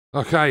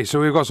Okay, so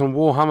we've got some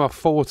Warhammer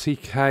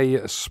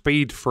 40k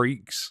Speed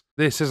Freaks.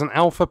 This is an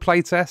alpha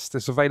playtest.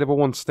 It's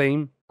available on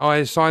Steam.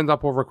 I signed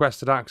up or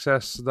requested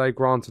access. They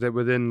granted it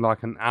within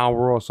like an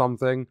hour or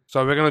something.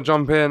 So we're going to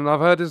jump in.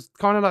 I've heard it's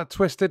kind of like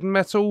Twisted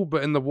Metal,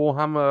 but in the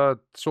Warhammer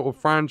sort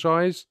of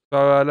franchise.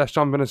 So let's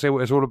jump in and see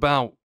what it's all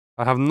about.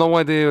 I have no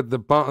idea the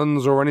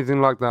buttons or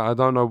anything like that. I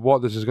don't know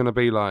what this is going to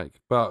be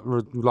like. But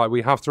like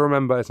we have to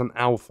remember it's an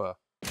alpha.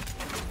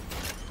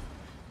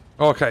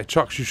 Okay,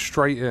 chucks you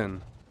straight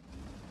in.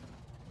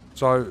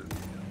 So,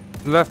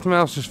 left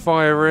mouse is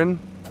firing,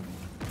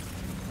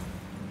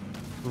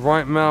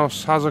 right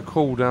mouse has a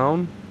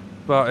cooldown,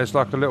 but it's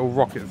like a little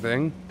rocket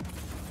thing.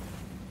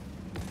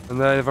 And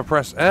then if I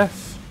press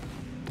F,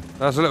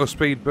 that's a little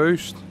speed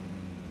boost.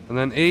 And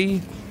then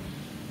E,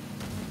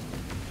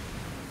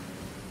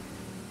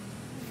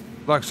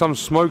 like some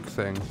smoke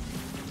thing.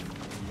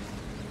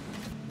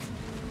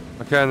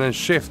 Okay, and then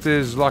shift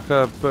is like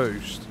a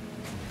boost.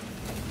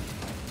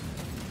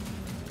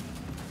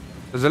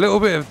 There's a little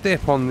bit of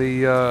dip on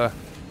the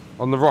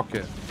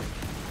rocket.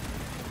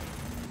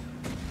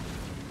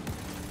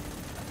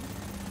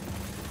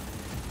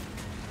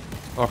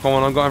 Oh, come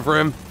on, I'm going for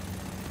him.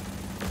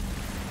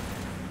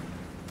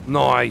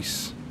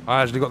 Nice.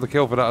 I actually got the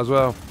kill for that as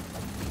well.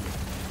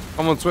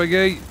 Come on,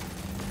 Twiggy.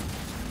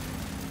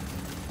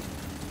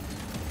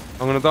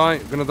 I'm gonna die,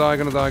 gonna die,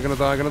 gonna die, gonna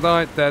die, gonna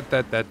die. Dead,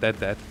 dead, dead, dead,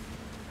 dead.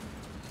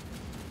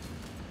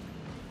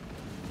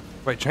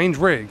 Wait, change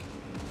rig.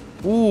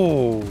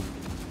 Ooh.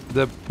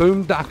 The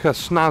Boomdaka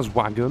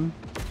Snazwagon,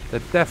 the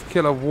Death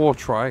Killer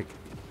Wartrike,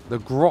 the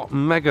Grot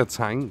Mega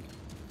Tank,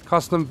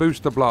 Custom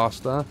Booster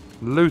Blaster,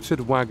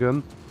 Looted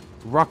Wagon,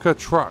 Rucker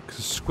Truck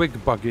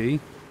Squig Buggy,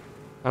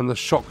 and the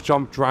Shock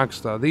Jump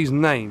Dragster. These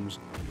names,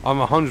 I'm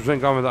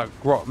 100% going with that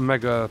Grot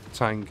Mega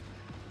Tank.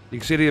 You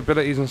can see the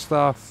abilities and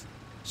stuff.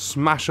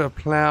 Smasher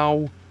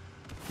Plow,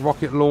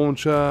 Rocket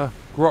Launcher,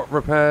 Grot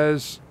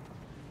Repairs.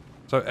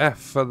 So F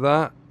for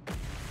that.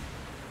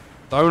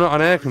 Donut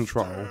and Air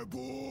Control.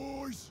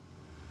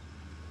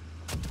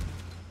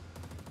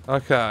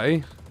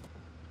 Okay.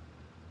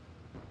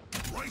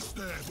 Race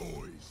there,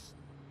 boys.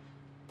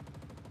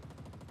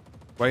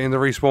 Waiting to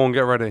respawn,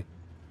 get ready.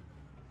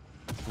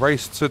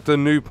 Race to the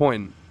new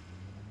point.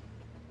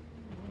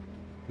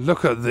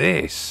 Look at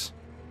this.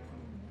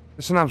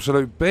 It's an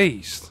absolute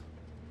beast.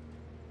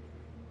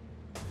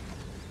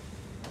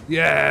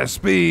 Yeah,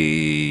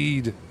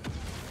 speed.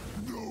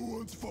 No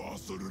one's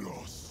faster than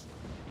us.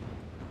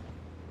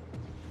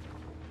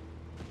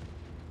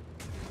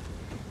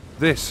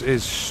 This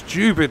is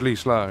stupidly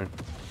slow.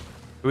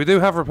 We do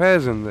have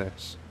repairs in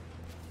this.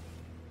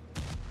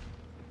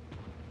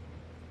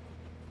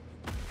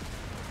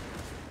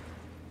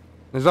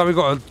 It's like we've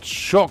got a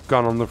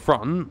shotgun on the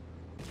front.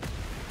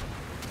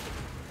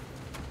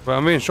 But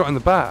I'm being shot in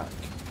the back.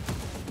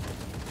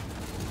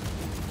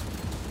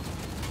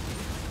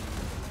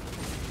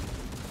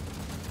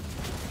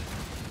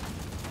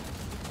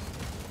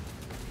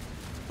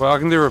 Well, I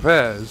can do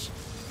repairs.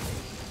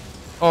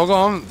 Oh, go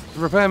on.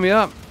 Repair me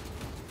up.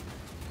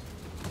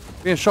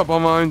 Being shot by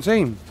my own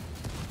team.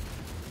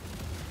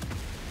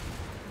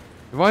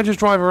 If I just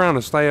drive around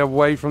and stay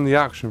away from the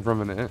action for a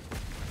minute.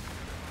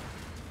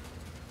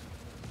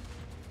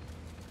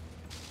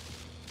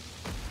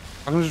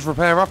 I can just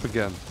repair up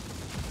again.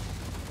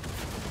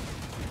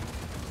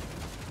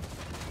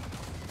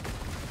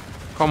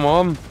 Come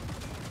on.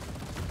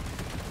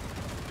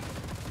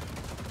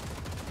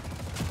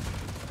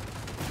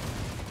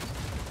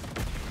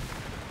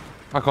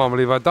 I can't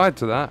believe I died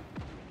to that.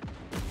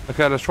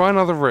 Okay, let's try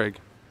another rig.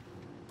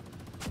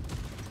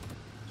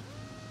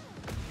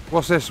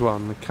 What's this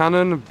one? The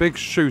cannon, big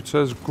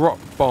shooters, grot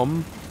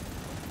bomb.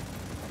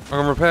 I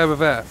can repair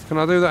with F. Can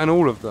I do that in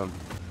all of them?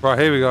 Right,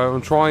 here we go.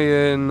 I'm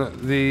trying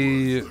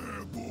the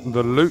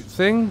loot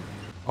thing.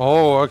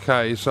 Oh,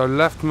 okay. So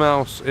left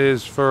mouse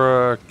is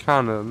for a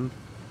cannon.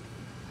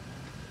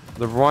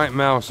 The right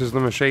mouse is the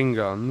machine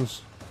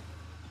guns.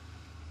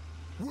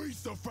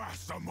 Where's the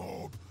faster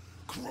mob?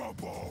 Crop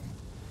bomb.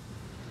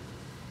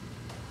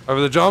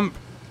 Over the jump.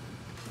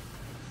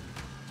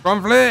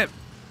 Front flip.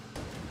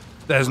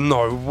 There's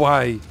no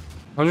way.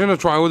 I'm going to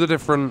try all the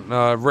different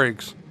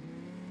rigs.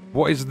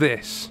 What is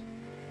this?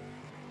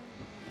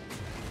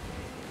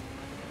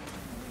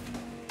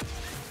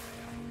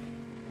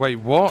 Wait,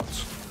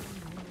 what?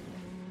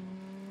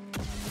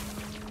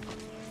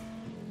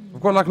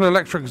 I've got like an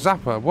electric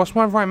zapper. What's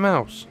my right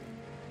mouse?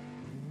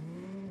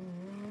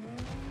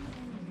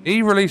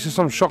 E releases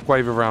some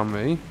shockwave around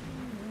me.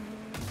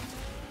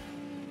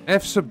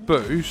 F's a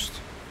boost.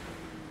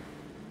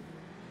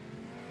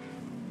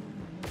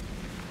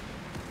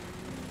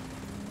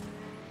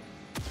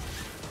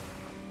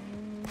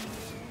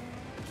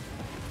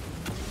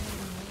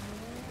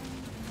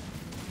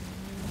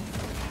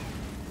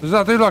 Does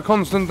that do like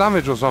constant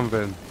damage or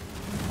something?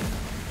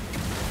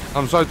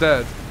 I'm so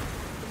dead.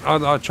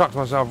 I chucked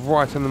myself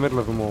right in the middle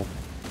of them all.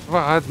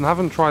 I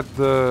haven't tried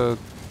the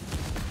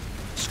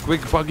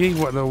Squig Buggy,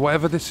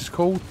 whatever this is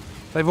called.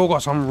 They've all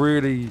got some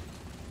really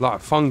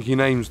like funky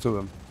names to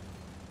them.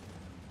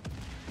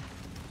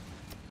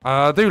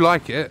 I do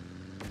like it.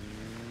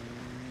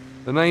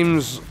 The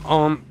names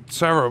aren't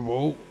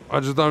terrible. I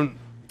just don't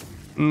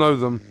know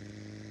them.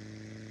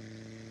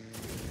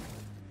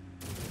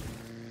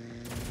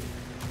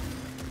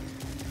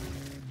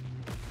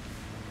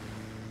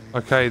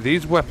 Okay,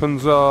 these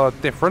weapons are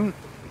different.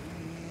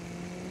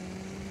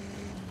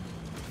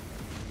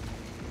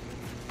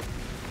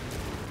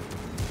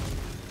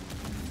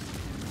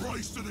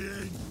 Race to the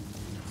end.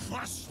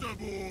 Faster,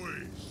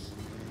 boys.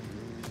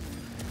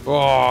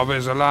 Oh,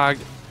 there's a lag.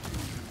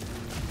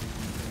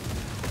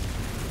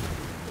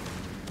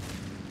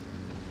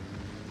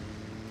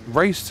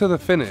 Race to the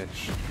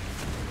finish.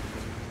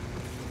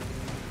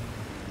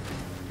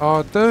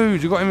 Oh,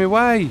 dude, you got in my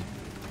way.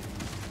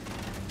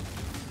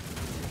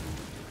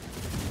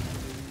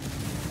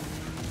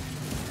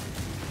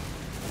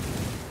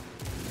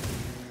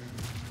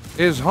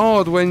 It's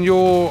hard when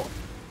you're...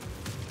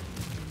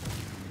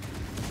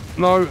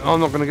 No, I'm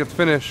not going to get to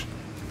finish.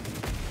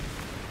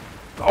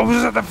 I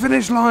was at the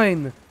finish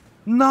line.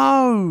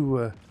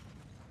 No.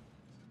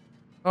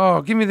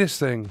 Oh, give me this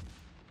thing.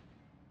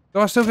 Do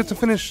I still get to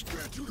finish?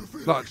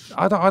 Like,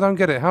 I don't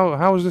get it.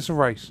 How is this a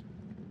race?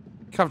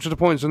 Capture the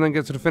points and then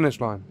get to the finish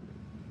line.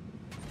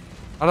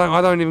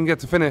 I don't even get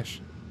to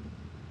finish.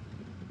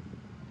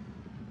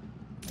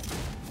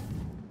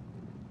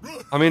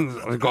 I mean,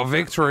 I got a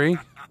victory.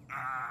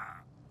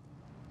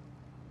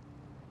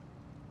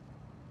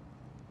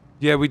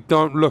 Yeah, we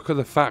don't look at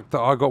the fact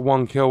that I got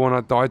 1 kill when I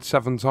died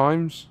 7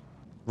 times.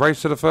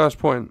 Race to the first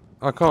point.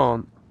 I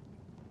can't.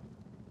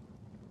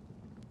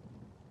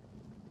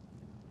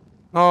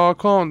 Oh, I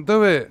can't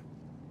do it.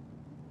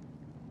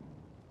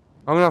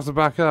 I'm gonna have to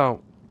back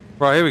out.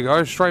 Right, here we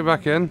go. Straight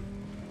back in.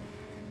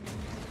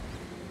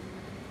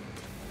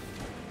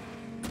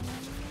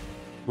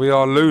 We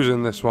are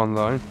losing this one,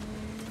 though.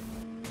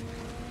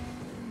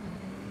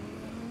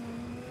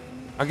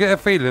 I get a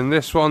feeling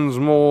this one's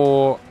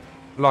more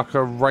like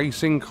a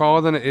racing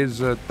car than it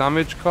is a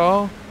damage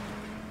car.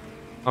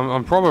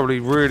 I'm probably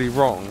really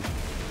wrong.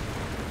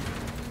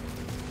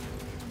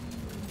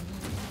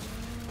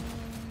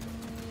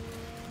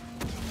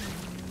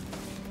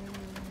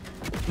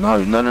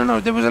 No,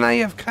 there was an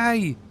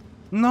AFK.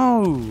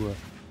 No.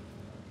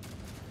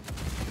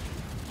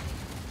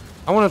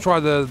 I want to try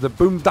the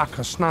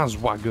Boomdaka Snaz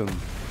wagon.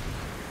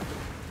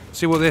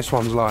 See what this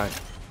one's like.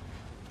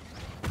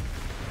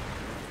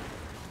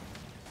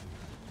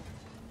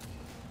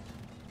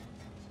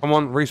 Come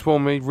on,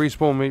 respawn me,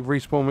 respawn me,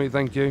 respawn me,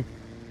 thank you.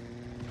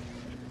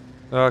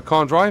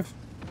 Can't drive.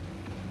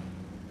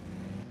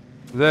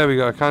 There we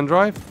go, can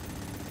drive.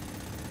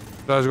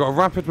 So it's got a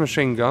rapid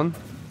machine gun.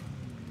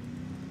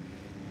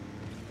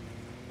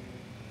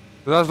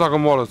 So that's like a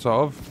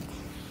Molotov.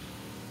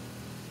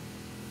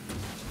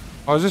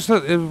 Oh,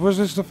 was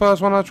this the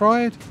first one I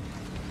tried?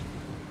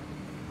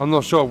 I'm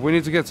not sure, we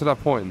need to get to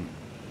that point.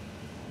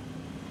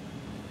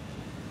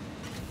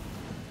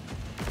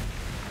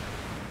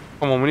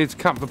 Come on, we need to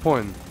cap the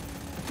point.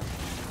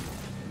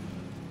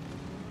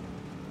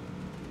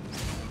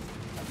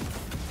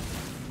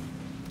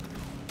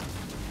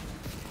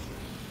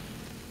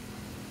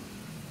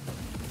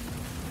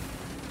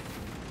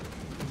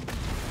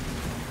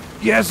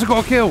 Yes, I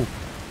got a kill!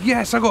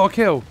 Yes, I got a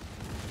kill!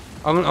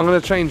 I'm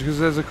going to change because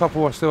there's a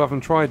couple I still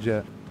haven't tried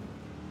yet.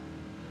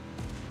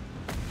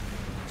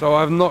 So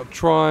I've not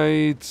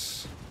tried...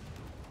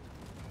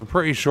 I'm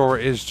pretty sure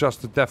it is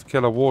just the Death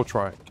Killer War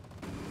Trike.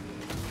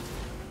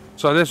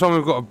 So this one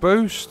we've got a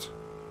boost.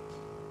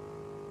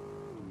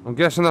 I'm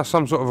guessing that's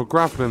some sort of a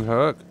grappling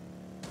hook.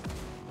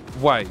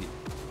 Wait.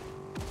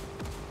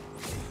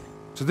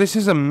 So this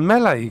is a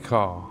melee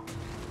car.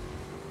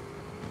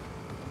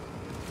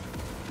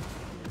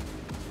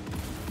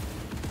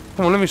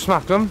 Come on, let me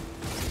smack them.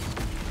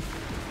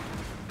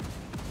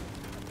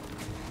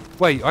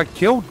 Wait, I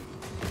killed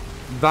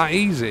that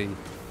easy.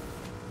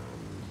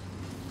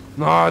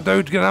 No,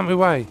 dude, get out of my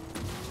way.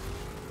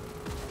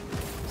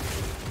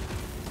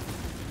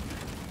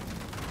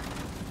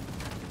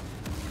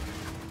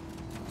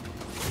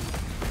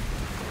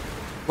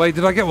 Wait,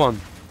 did I get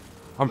one?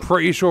 I'm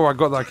pretty sure I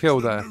got that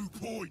kill there.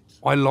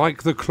 I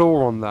like the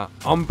claw on that.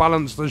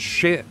 Unbalanced as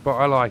shit, but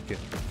I like it.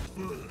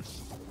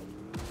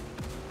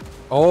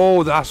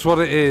 Oh, that's what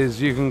it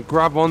is. You can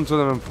grab onto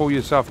them and pull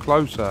yourself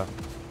closer.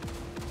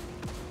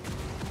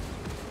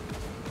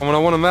 Come on, I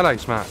want a melee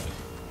smack.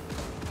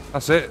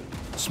 That's it.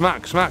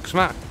 Smack, smack,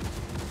 smack.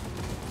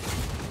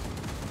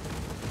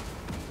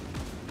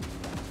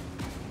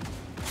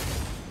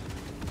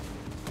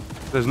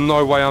 There's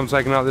no way I'm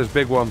taking out this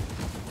big one.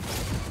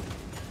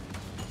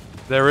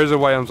 There is a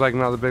way I'm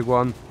taking out the big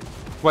one.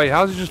 Wait,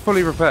 how's it just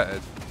fully repaired?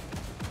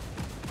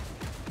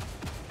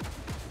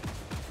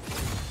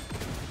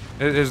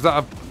 Is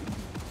that a...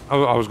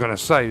 Oh, I was going to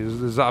say,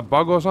 is that a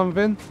bug or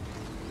something?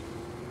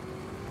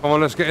 Come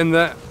on, let's get in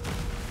there.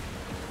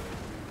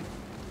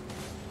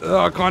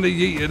 I kind of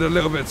yeeted a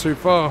little bit too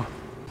far.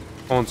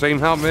 Come on, team,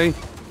 help me.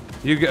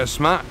 You get a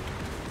smack.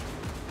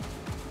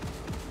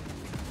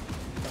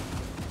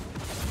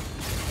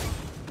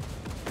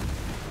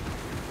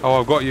 Oh,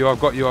 I've got you, I've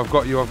got you, I've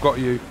got you, I've got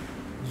you.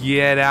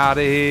 Get out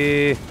of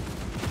here.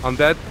 I'm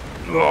dead.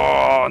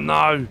 Oh,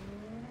 no.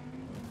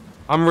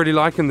 I'm really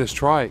liking this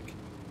trike.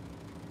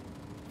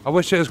 I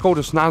wish it was called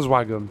a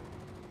Snazwagon.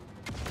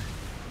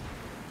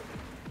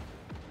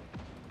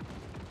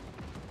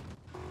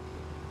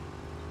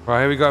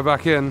 Right, here we go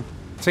back in.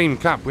 Team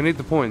Cap, we need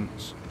the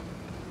points.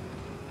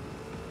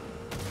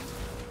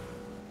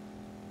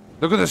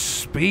 Look at the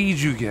speed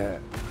you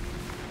get.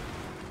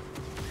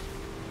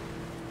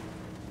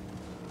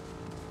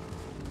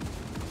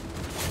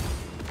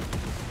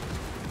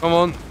 Come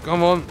on,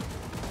 come on.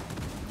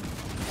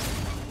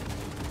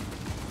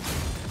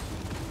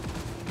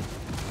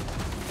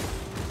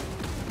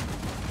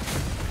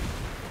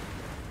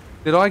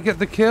 Did I get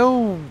the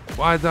kill?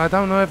 I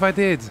don't know if I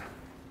did.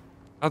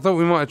 I thought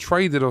we might have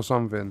traded or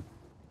something.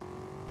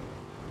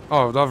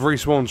 Oh, I've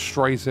respawned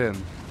straight in.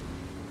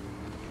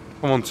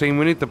 Come on, team,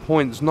 we need the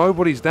points.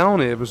 Nobody's down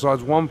here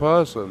besides one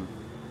person.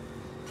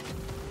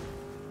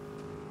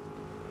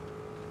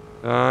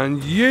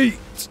 And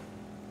yeet!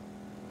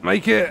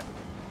 Make it!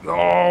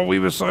 Oh, we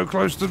were so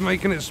close to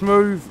making it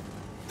smooth.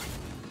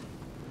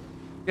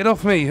 Get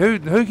off me.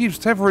 Who keeps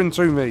tethering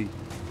to me?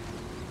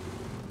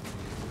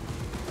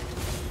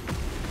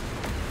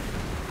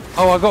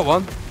 Oh, I got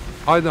one.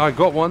 I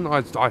got one.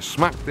 I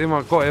smacked him.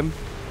 I got him.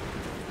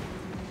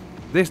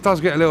 This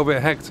does get a little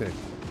bit hectic.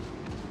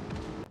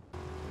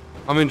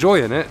 I'm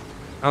enjoying it.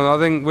 And I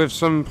think with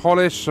some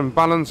polish, some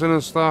balancing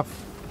and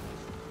stuff,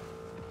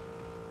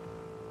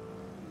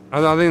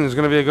 I think there's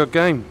going to be a good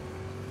game.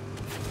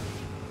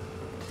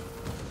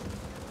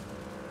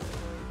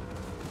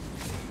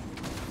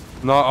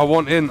 No, I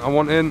want in. I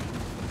want in.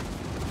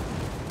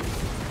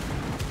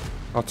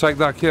 I'll take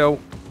that kill.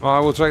 I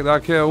will take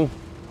that kill.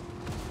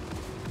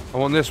 I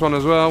want this one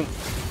as well.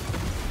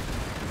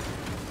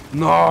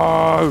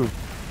 No!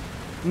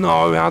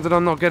 No, how did I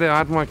not get it? I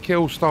had my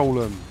kill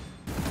stolen.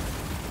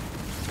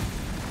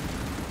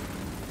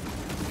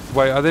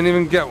 Wait, I didn't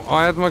even get...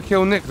 I had my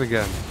kill nicked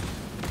again.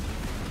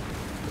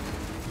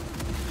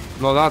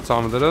 Not that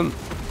time I didn't.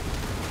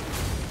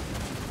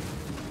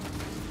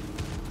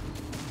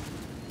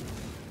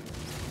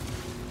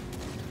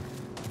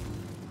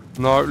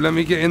 No, let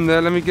me get in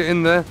there. Let me get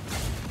in there.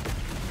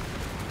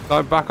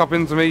 Don't back up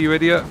into me, you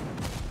idiot.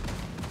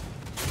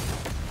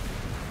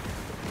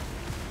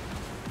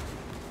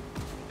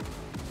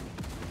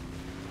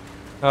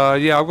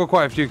 Yeah, I've got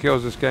quite a few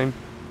kills this game.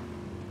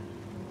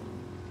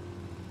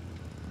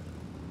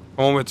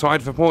 Oh, we're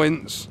tied for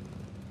points.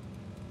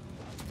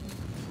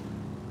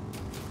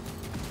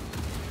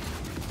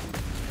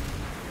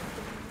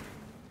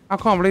 I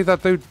can't believe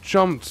that dude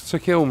jumped to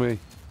kill me.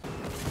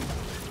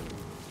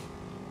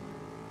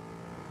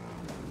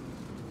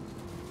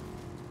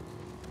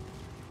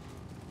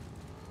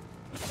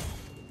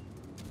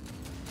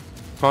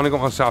 Finally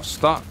got myself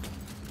stuck.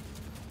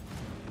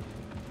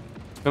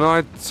 Can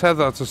I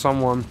tether to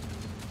someone?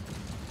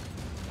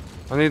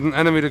 I need an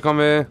enemy to come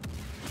here.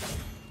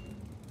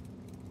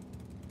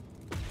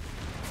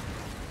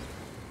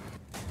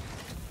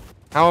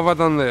 How have I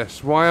done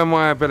this? Why are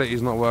my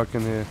abilities not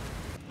working here?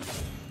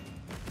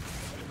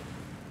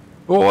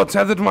 Oh, I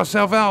tethered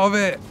myself out of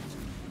it.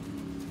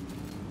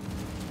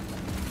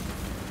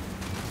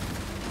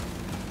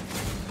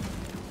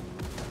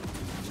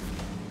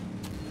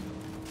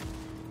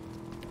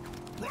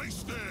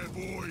 Race there,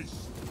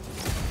 boys.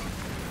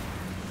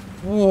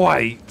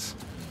 Wait.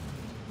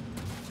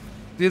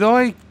 Did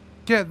I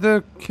get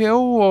the kill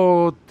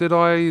or did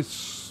I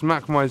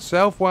smack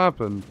myself? What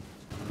happened?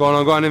 Go on,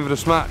 I'm going in for the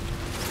smack.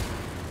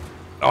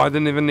 Oh, I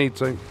didn't even need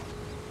to.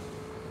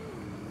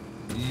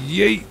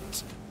 Yeet.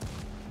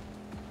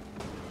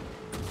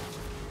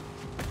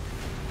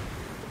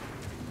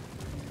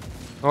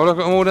 Oh, look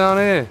at them all down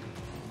here.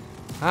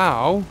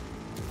 How?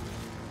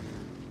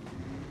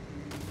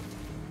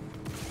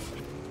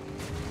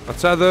 I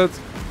tethered.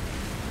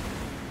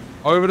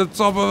 Over the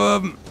top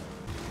of them.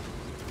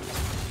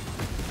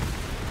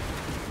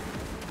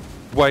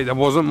 Wait, that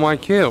wasn't my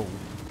kill.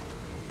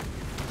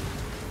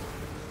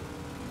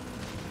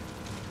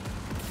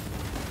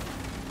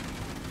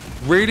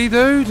 Really,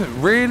 dude?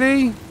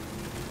 Really?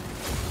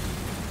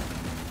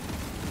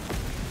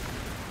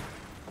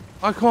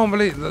 I can't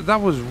believe that.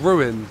 That was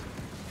ruined.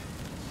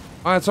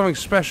 I had something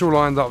special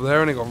lined up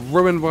there and it got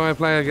ruined by a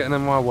player getting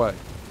in my way.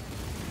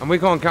 And we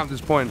can't cap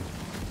this point.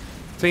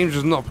 Team's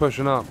just not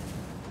pushing up.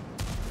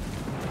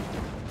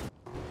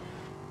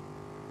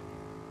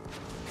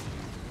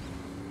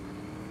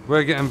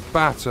 We're getting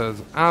battered.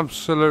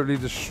 Absolutely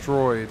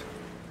destroyed.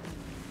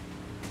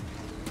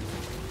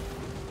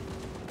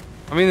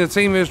 I mean, the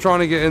team is trying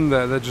to get in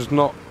there. They're just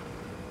not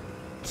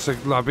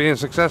like being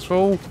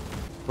successful.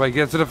 Wait,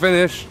 get to the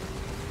finish.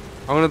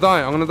 I'm gonna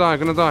die. I'm gonna die. I'm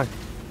gonna die.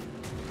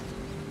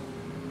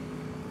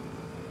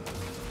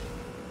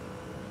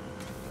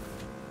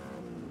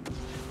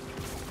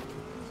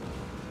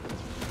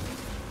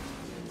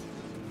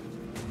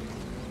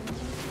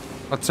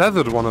 I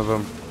tethered one of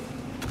them.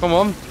 Come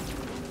on.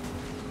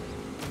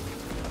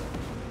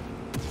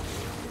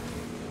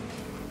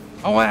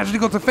 Oh, I actually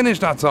got to finish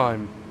that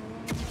time.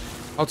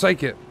 I'll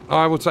take it.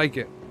 I will take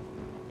it.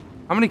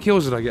 How many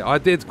kills did I get? I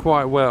did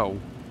quite well.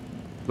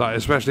 Like,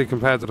 especially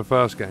compared to the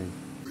first game.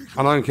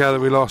 I don't care that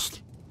we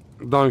lost.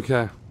 Don't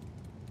care.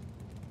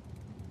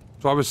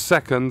 So I was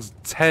second,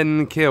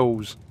 10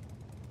 kills.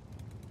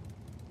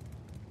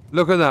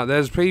 Look at that.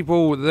 There's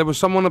people... There was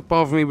someone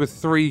above me with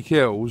 3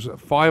 kills.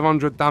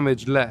 500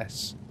 damage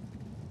less.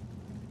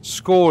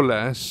 Score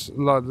less.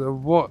 Like,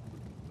 what?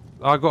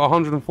 I got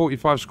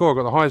 145 score. I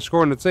got the highest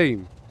score in the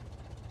team.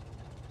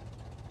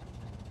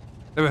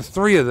 There were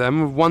 3 of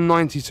them with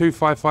 190,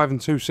 255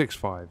 and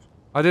 265.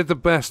 I did the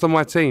best on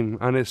my team,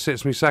 and it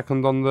sits me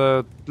second on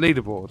the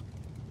leaderboard.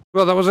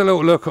 Well, that was a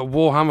little look at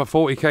Warhammer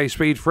 40k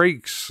Speed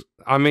Freaks.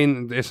 I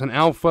mean, it's an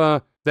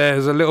alpha.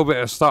 There's a little bit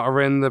of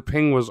stuttering. The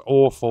ping was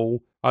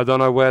awful. I don't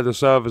know where the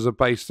servers are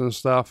based and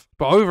stuff.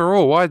 But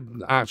overall, I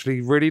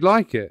actually really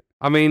like it.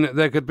 I mean,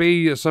 there could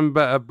be some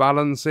better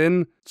balance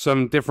in,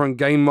 some different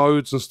game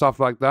modes and stuff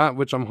like that,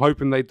 which I'm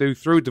hoping they do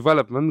through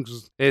development,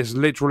 because it's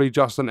literally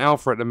just an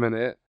alpha at the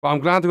minute. But I'm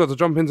glad I got to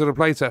jump into the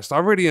playtest. I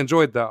really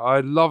enjoyed that. I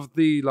loved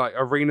the like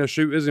arena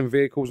shooters in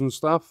vehicles and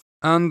stuff.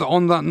 And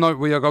on that note,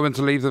 we are going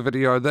to leave the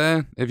video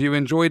there. If you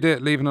enjoyed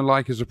it, leaving a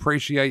like is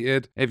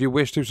appreciated. If you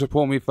wish to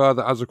support me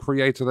further as a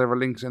creator, there are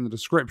links in the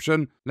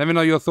description. Let me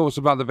know your thoughts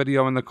about the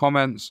video in the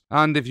comments.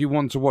 And if you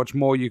want to watch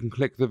more, you can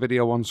click the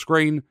video on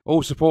screen.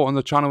 All support on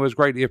the channel is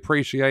greatly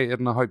appreciated,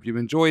 and I hope you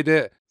enjoyed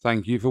it.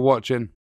 Thank you for watching.